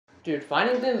Dude,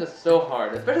 finding things is so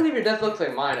hard, especially if your desk looks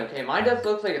like mine, okay? My desk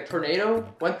looks like a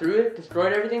tornado went through it,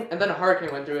 destroyed everything, and then a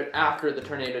hurricane went through it after the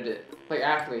tornado did. Like,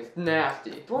 actually, it's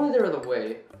nasty. If only there was a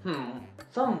way,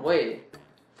 some way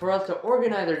for us to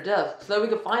organize our desks so that we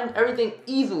could find everything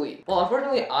easily. Well,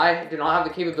 unfortunately, I do not have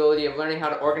the capability of learning how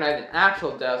to organize an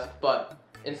actual desk, but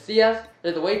in CS,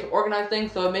 there's a way to organize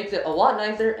things so it makes it a lot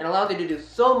nicer and allows you to do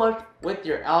so much with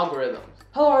your algorithms.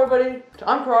 Hello everybody,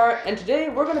 I'm Karar, and today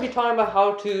we're going to be talking about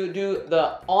how to do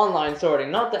the online sorting,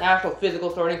 not the actual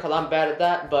physical sorting because I'm bad at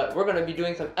that, but we're going to be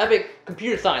doing some epic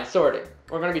computer science sorting.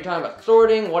 We're going to be talking about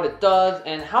sorting, what it does,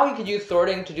 and how you could use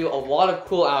sorting to do a lot of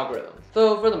cool algorithms.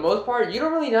 So for the most part, you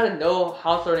don't really need to know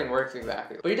how sorting works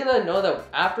exactly, but you just need to know that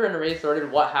after an array is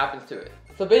sorted, what happens to it.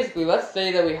 So basically, let's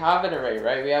say that we have an array,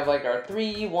 right? We have like our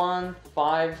 3, 1,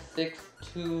 5, 6,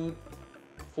 2,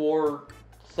 4,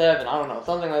 7, I don't know,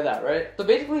 something like that, right? So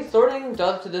basically, sorting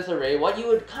does to this array what you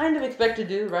would kind of expect to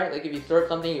do, right? Like if you sort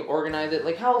something, you organize it.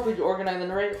 Like how else would you organize an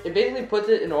array? It basically puts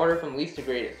it in order from least to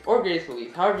greatest, or greatest to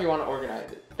least, however you want to organize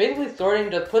it. Basically,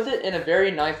 sorting just puts it in a very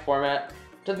nice format,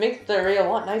 just makes the array a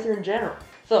lot nicer in general.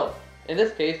 So, in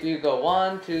this case, we would go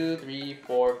 1, 2, 3,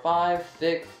 4, 5,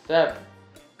 6, 7.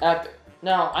 Epic.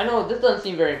 Now, I know this doesn't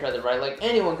seem very impressive, right? Like,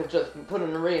 anyone could just put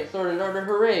an array and sort it order,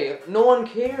 hooray! No one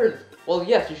cares! Well,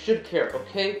 yes, you should care,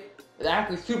 okay? It's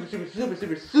actually super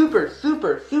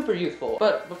useful.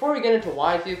 But before we get into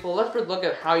why it's useful, let's first look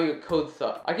at how you code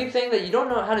stuff. I keep saying that you don't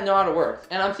know how it works,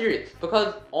 and I'm serious,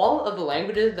 because all of the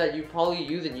languages that you probably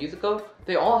use in USACO,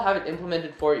 they all have it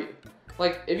implemented for you.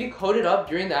 Like, if you code it up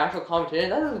during the actual competition,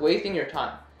 that is wasting your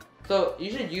time. So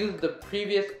you should use the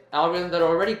previous algorithms that are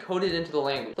already coded into the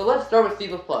language. So let's start with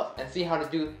C++ and see how to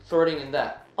do sorting in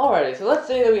that. Alrighty, so let's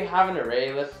say that we have an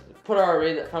array. Let's put our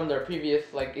array from their previous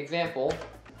example.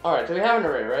 Alright, so we have an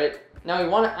array, right? Now we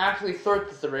want to actually sort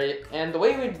this array, and the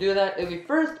way we do that is we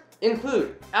first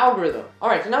include algorithm.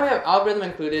 Alright, so now we have algorithm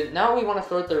included. Now we want to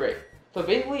sort the array. So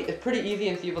basically, it's pretty easy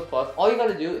in C++. All you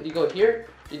gotta do is you go here,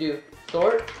 you do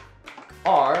sort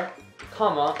R,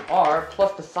 comma, R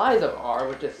plus the size of R,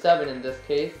 which is 7 in this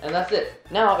case, and that's it.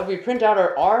 Now, if we print out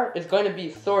our R, it's going to be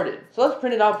sorted. So let's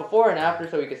print it out before and after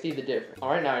so we can see the difference.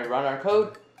 Alright, now we run our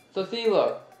code. So see,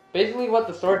 look. Basically what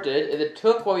the sort did is it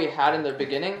took what we had in the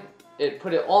beginning, it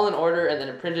put it all in order, and then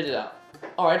it printed it out.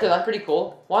 Alright, so that's pretty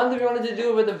cool. What if we wanted to do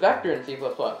it with a vector in C++?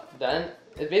 Then,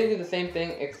 it's basically the same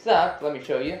thing, except, let me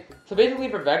show you. So basically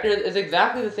for vectors, it's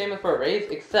exactly the same as for arrays,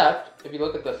 except, if you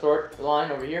look at the sort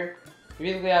line over here, you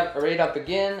basically have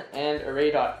array.begin and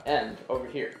array.end over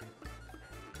here.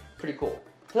 Pretty cool.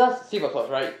 So that's C++,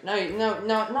 right? Now,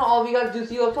 not all of you gotta do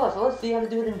C++, so let's see how to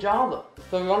do it in Java.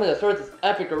 So we wanted to sort this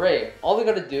epic array. All we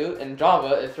gotta do in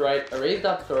Java is to write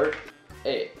arrays.sort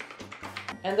A.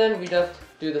 And then we just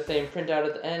do the same printout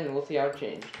at the end and we'll see how it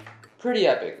changed. Pretty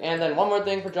epic. And then one more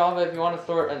thing for Java, if you want to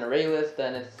sort an array list,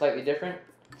 then it's slightly different.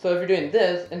 So if you're doing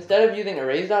this, instead of using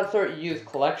arrays.sort, you use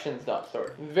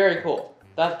collections.sort. Very cool.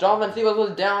 That's Java and C++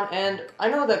 down, and I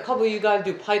know that a couple of you guys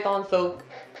do Python, so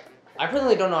I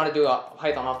personally don't know how to do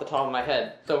Python off the top of my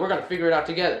head, so we're gonna figure it out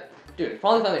together. Dude, it's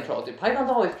probably something troll. Dude,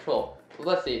 Python's always troll. So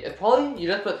let's see. It's probably you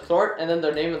just put sort and then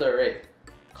the name of the array.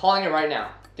 Calling it right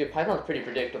now. Dude, Python's pretty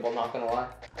predictable, not gonna lie.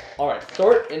 Alright,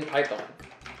 sort in Python.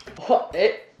 Oh,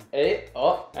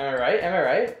 am I right? Am I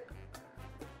right?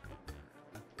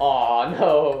 Aw,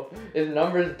 no. It's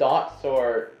numbers dot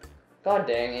sort. God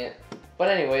dang it. But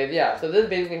anyways, yeah, so this is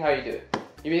basically how you do it.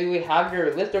 You basically have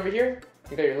your list over here,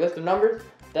 you got your list of numbers,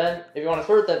 then if you want to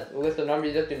sort that list of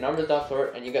numbers, you just do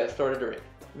numbers.sort and you get a sorted array.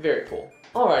 Very cool.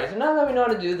 Alright, so now that we know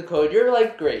how to do the code, you're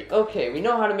like, great, okay, we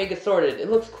know how to make it sorted, it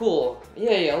looks cool,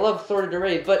 yay, I love sorted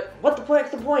arrays, but what's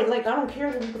the point? Like, I don't care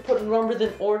if you can put numbers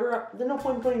in order, there's no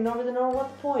point in putting numbers in order,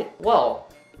 what's the point? Well,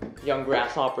 young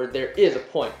grasshopper, there is a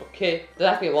point, okay?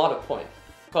 There's actually a lot of points.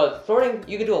 Because sorting,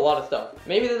 you can do a lot of stuff.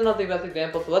 Maybe this is not the best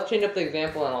example, so let's change up the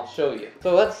example and I'll show you.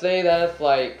 So let's say that it's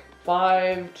like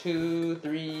 5, 2,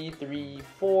 3, 3,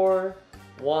 4,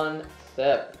 1,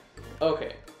 7.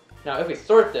 Okay. Now if we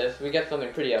sort this, we get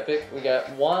something pretty epic. We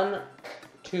get 1,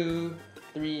 2,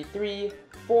 3, 3,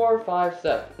 4, 5,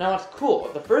 7. Now it's cool.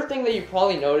 The first thing that you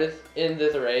probably notice in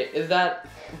this array is that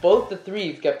both the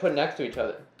 3's get put next to each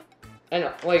other. And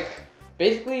like,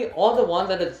 basically, all the ones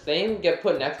that are the same get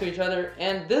put next to each other,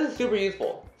 and this is super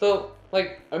useful. So,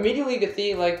 like, immediately you can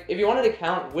see, like, if you wanted to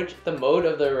count which the mode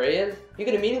of the array is, you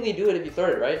can immediately do it if you sort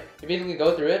it, right? You basically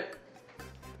go through it,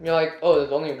 you're like, oh,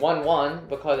 there's only 1, 1,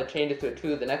 because it changes to a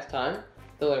 2 the next time.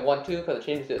 There's only 1, 2, because it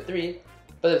changes to a 3.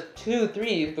 but there's 2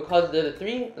 3s because there's a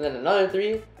 3 and then another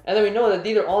 3. And then we know that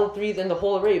these are all the 3s in the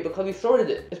whole array because we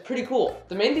sorted it. It's pretty cool.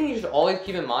 The main thing you should always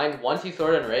keep in mind once you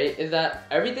sort an array is that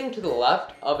everything to the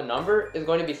left of a number is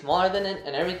going to be smaller than it,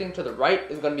 and everything to the right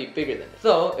is going to be bigger than it.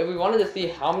 So if we wanted to see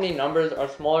how many numbers are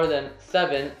smaller than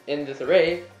 7 in this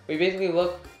array, we basically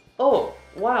look, oh,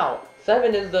 wow,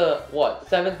 7 is the,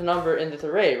 7th number in this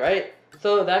array, right?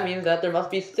 So that means that there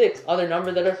must be 6 other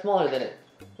numbers that are smaller than it.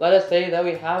 Let us say that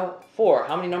we have 4.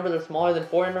 How many numbers are smaller than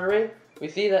 4 in an array? We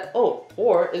see that,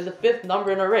 4 is the 5th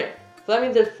number in an array. So that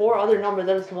means there's 4 other numbers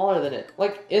that are smaller than it.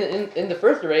 Like, in the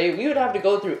first array, we would have to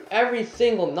go through every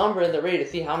single number in the array to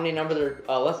see how many numbers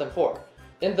are less than 4.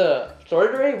 In the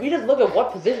sorted array, we just look at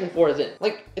what position 4 is in.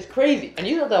 Like, it's crazy. And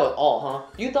you thought that was all, huh?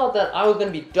 You thought that I was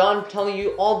gonna be done telling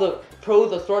you all the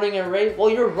pros of sorting an array? Well,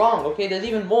 you're wrong, okay? There's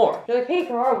even more. You're like, hey,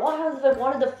 Karar, what happens if I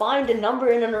wanted to find a number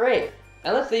in an array?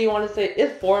 And let's say you want to say,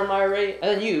 is 4 in my array? And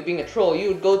then you, being a troll, you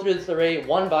would go through this array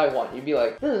one by one. You'd be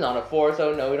like, this is not a 4,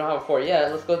 so no, we don't have a 4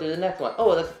 yet. Let's go through the next one.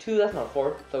 Oh, that's a 2, that's not a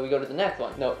 4. So we go to the next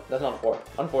one. No, that's not a 4.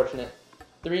 Unfortunate.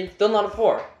 3, still not a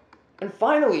 4. And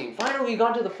finally we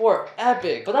got to the 4.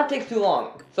 Epic. But that takes too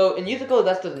long. So in USACO,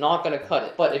 that's just not going to cut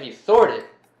it. But if you sort it,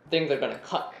 things are going to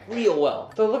cut real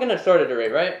well. So looking at a sorted array,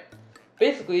 right?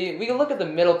 Basically, we can look at the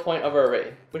middle point of our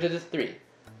array, which is this 3.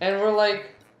 And we're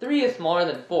like, 3 is smaller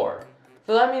than 4.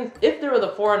 So that means if there was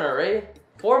a 4 in our array,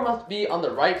 4 must be on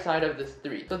the right side of this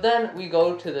 3. So then we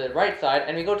go to the right side,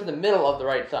 and we go to the middle of the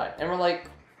right side. And we're like,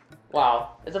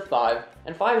 wow, it's a 5.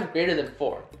 And 5 is greater than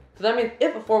 4. So that means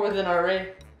if a 4 was in our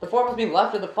array, the 4 must be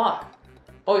left of the 5.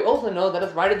 But we also know that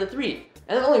it's right of the 3.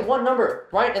 And there's only one number,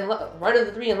 right of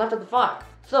the 3 and left of the 5.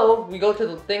 So we go to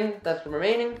the thing that's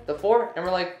remaining, the 4, and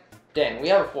we're like, dang, we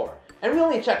have a 4. And we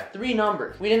only checked 3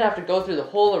 numbers. We didn't have to go through the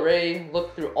whole array,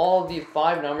 look through all of these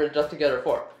 5 numbers just to get our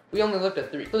 4. We only looked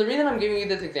at 3. So the reason I'm giving you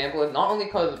this example is not only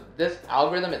because this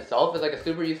algorithm itself is like a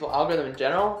super useful algorithm in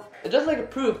general, it's just like a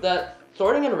proof that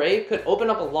sorting an array could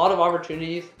open up a lot of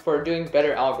opportunities for doing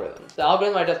better algorithms. The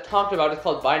algorithm I just talked about is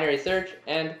called binary search,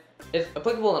 and it's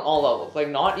applicable in all levels, like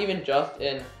not even just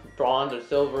in bronze or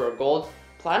silver or gold.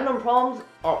 Platinum problems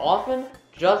are often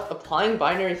just applying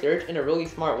binary search in a really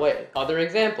smart way. Other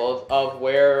examples of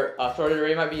where a sorted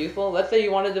array might be useful, let's say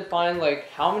you wanted to find like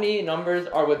how many numbers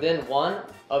are within 1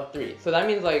 of 3. So that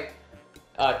means like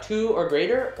 2 or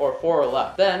greater or 4 or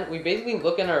less. Then we basically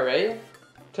look in our array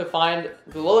to find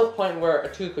the lowest point where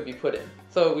a 2 could be put in.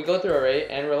 So we go through our array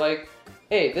and we're like,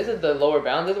 hey, this is the lower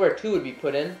bound, this is where 2 would be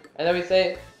put in. And then we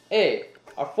say, hey,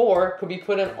 a 4 could be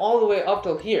put in all the way up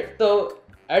till here. So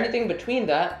anything between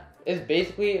that is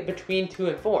basically between 2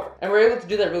 and 4. And we're able to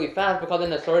do that really fast because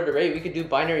in a sorted array we could do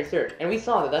binary search. And we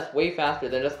saw that that's way faster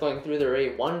than just going through the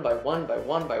array one by one by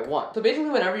one by one. So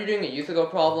basically whenever you're doing a USACO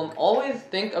problem, always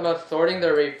think about sorting the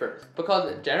array first.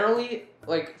 Because generally,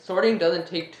 like, sorting doesn't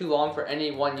take too long for any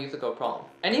one USACO problem.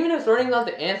 And even if sorting is not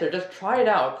the answer, just try it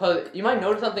out, because you might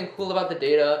notice something cool about the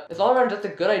data. It's all around just a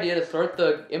good idea to sort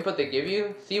the input they give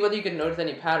you, see whether you can notice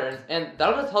any patterns, and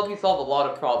that'll just help you solve a lot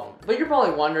of problems. But you're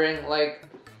probably wondering, like,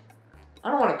 I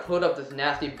don't want to code up this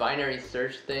nasty binary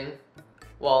search thing.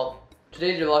 Well,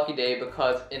 today's your lucky day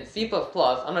because in C++,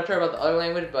 I'm not sure about the other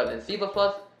language, but in C++,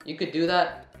 you could do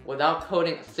that without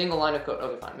coding a single line of code.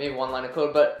 Okay, fine, maybe one line of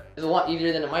code, but it's a lot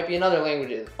easier than it might be in other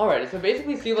languages. Alright, so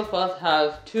basically C++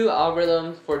 has 2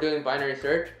 algorithms for doing binary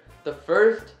search. The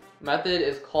first method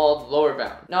is called lower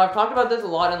bound. Now, I've talked about this a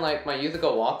lot in like my USACO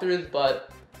walkthroughs,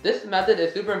 but this method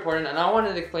is super important and I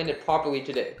wanted to explain it properly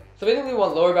today. So basically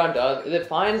what lower bound does is it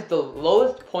finds the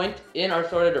lowest point in our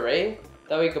sorted array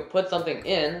that we could put something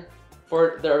in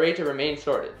for the array to remain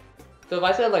sorted. So if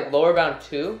I said like lower bound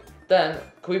 2, then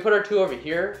could we put our 2 over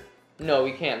here? No,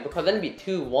 we can't, because then it'd be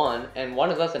 2, 1, and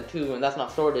 1 is less than 2 and that's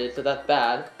not sorted, so that's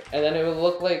bad. And then it would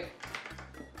look like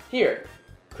here.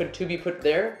 Could 2 be put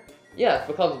there? Yes,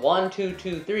 because 1, 2,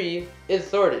 2, 3 is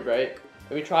sorted, right?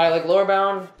 If we try like lower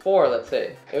bound 4, let's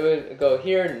say, it would go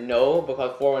here, no,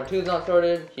 because 4, 1, 2 is not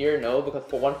sorted. Here, no, because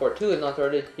 1, 4, 2 is not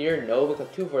sorted. Here, no, because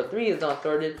 2, 4, 3 is not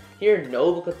sorted. Here,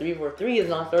 no, because 3, 4, 3 is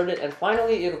not sorted. And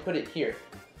finally, it would put it here.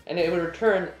 And it would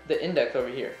return the index over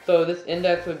here. So this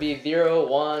index would be 0,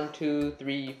 1, 2,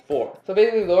 3, 4. So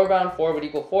basically lower bound 4 would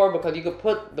equal 4 because you could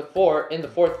put the 4 in the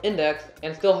 4th index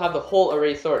and still have the whole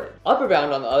array sorted. Upper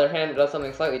bound, on the other hand, does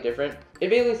something slightly different. It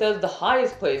basically says the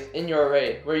highest place in your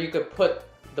array where you could put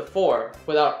the 4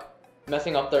 without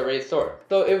messing up the array sort.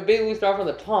 So it would basically start from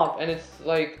the top, and it's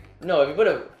like, no, if you put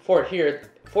a 4 here,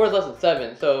 4 is less than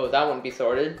 7, so that wouldn't be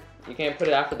sorted. You can't put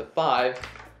it after the 5,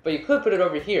 but you could put it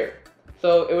over here.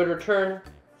 So it would return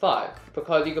 5,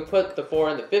 because you could put the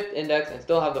 4 in the 5th index and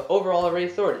still have the overall array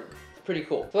sorted. pretty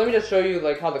cool. So let me just show you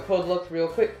like how the code looks real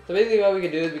quick. So basically what we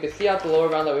can do is we can see out the lower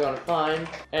bound that we want to find,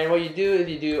 and what you do is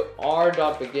you do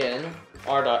r.begin,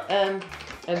 r.end,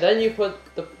 and then you put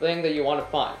the thing that you want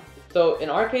to find. So in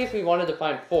our case we wanted to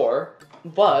find 4,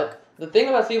 but the thing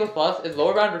about C++ is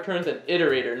lower bound returns an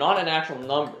iterator, not an actual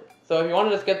number. So if you want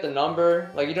to just get the number,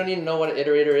 like you don't even know what an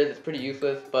iterator is, it's pretty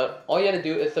useless, but all you have to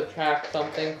do is subtract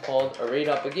something called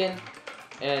array.begin,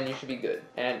 and you should be good.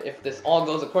 And if this all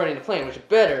goes according to plan, which it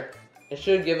better, it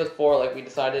should give us 4 like we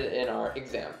decided in our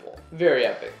example. Very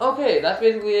epic. Okay, that's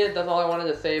basically it. That's all I wanted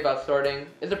to say about starting.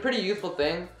 It's a pretty useful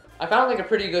thing. I found like a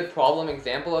pretty good problem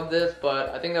example of this, but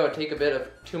I think that would take a bit of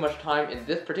too much time in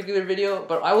this particular video,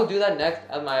 but I will do that next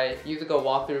as my USACO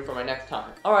walkthrough for my next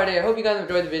time. Alrighty, I hope you guys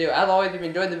enjoyed the video. As always, if you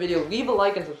enjoyed the video, leave a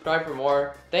like and subscribe for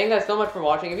more. Thank you guys so much for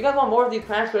watching. If you guys want more of these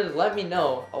crash courses, let me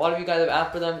know. A lot of you guys have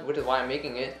asked for them, which is why I'm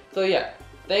making it. So yeah,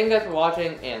 thank you guys for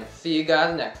watching, and see you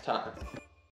guys next time.